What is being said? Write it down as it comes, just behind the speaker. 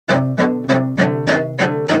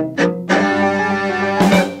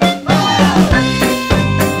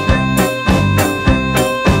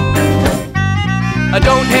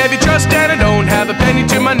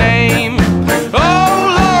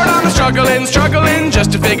struggling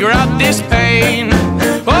just to figure out this pain.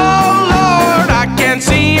 Oh Lord, I can't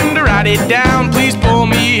seem to write it down. Please pull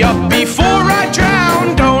me up before I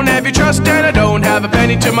drown. Don't have your trust and I don't have a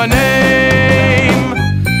penny to my name.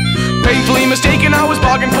 Painfully mistaken, I was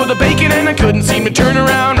bargaining for the bacon and I couldn't seem to turn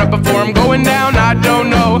around right before I'm going down. I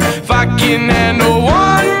don't know if I can handle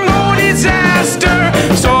one more disaster.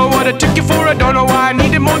 So what I took you for, I don't know why I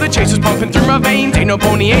needed more. The chase was pumping through my veins. Ain't no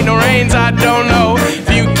pony, ain't no reins. I don't know if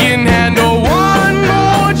you can handle one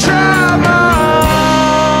more trauma.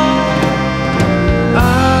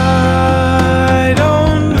 I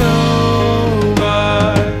don't know,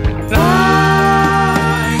 but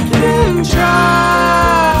I can try.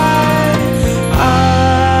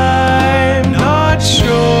 I'm not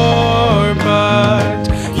sure, but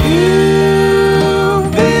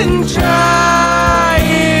you've been trying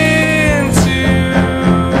to.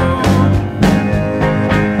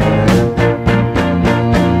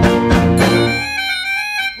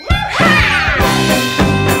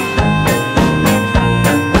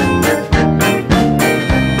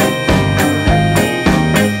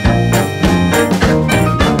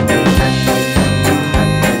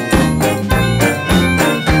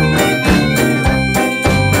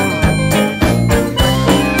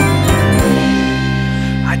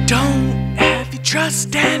 I don't have your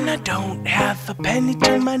trust and I don't have a penny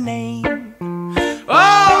to my name.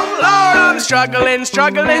 Oh Lord, I'm struggling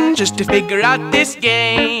just to figure out this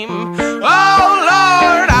game. Oh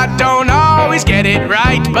Lord, I don't always get it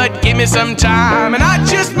right, but give me some time and I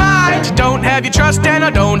just might. Don't have your trust and I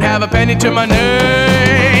don't have a penny to my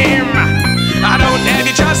name. I don't have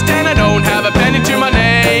your trust and I don't have a penny to my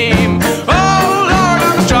name. Oh Lord,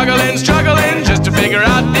 I'm struggling just to figure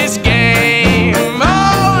out this game.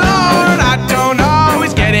 Oh Lord, I don't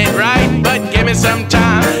always get it right, but give me some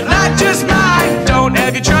time and I just might. Don't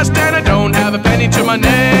have your trust and I don't have a penny to my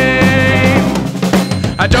name.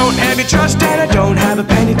 I don't have your trust and I don't have a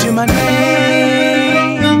penny to my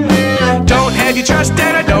name. Don't have your trust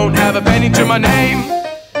and I don't have a penny to my name.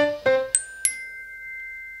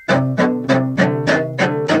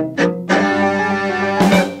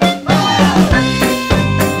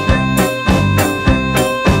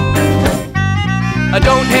 I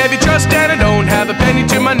don't have your trust and I don't have a penny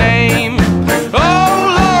to my name.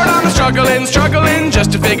 Oh Lord, I'm struggling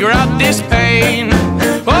just to figure out this pain.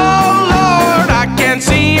 Oh Lord, I can't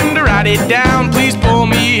seem to write it down. Please pull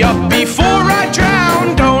me up before I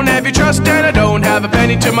drown. Don't have your trust and I don't have a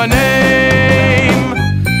penny to my name.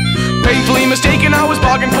 Painfully mistaken, I was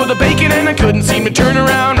bargaining for the bacon and I couldn't seem to turn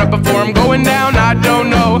around right before I'm going down. I don't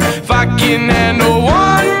know if I can handle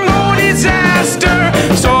one more disaster.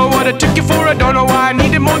 So what I took you for, I don't know why I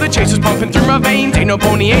needed more. The chase was pumping through my veins. Ain't no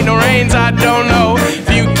pony, ain't no reins. I don't know if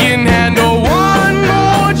you can handle one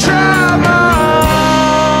more trauma.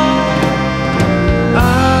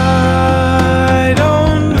 I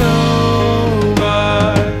don't know,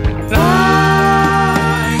 but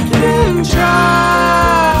I can try.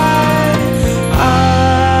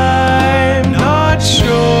 I'm not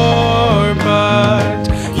sure, but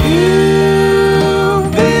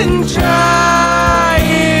you've been trying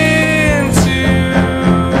to.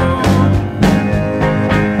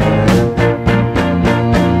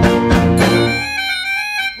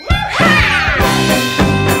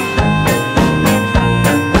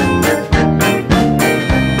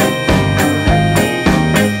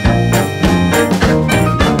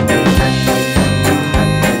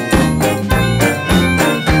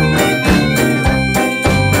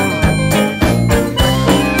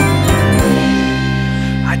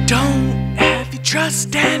 I don't have your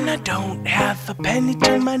trust and I don't have a penny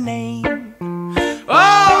to my name.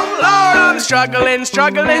 Oh Lord, I'm struggling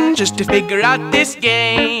just to figure out this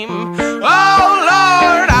game. Oh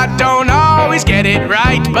Lord, I don't always get it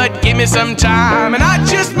right, but give me some time and I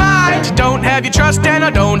just might. Don't have your trust and I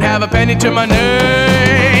don't have a penny to my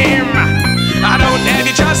name. I don't have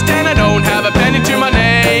your trust and I don't have a penny to my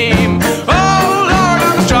name. Oh Lord,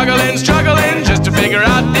 I'm struggling just to figure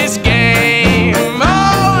out this game.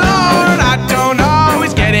 Oh Lord, I don't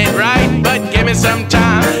always get it right, but give me some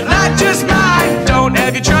time and I just might. Don't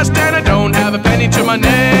have your trust and I don't have a penny to my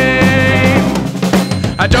name.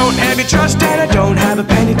 I don't have your trust and I don't have a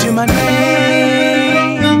penny to my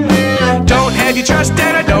name. Don't have your trust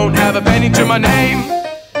and I don't have a penny to my name.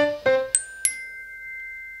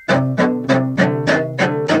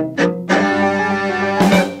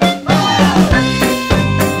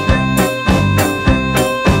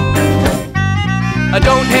 I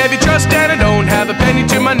don't have your trust and I don't have a penny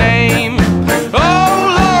to my name.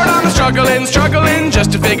 Oh Lord, I'm struggling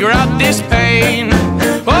just to figure out this pain.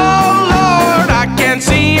 Oh Lord, I can't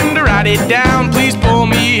seem to write it down. Please pull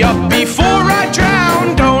me up before I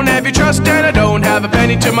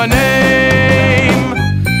to my name.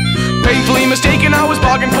 Painfully mistaken, I was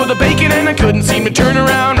bargaining for the bacon, and I couldn't seem to turn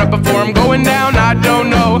around right before I'm going down. I don't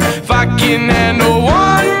know if I can handle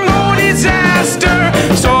one more disaster.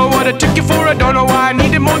 So what I took you for, I don't know why I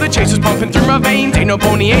needed more. The chase was pumping through my veins. Ain't no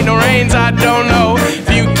pony, ain't no reins. I don't know if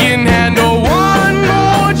you can handle one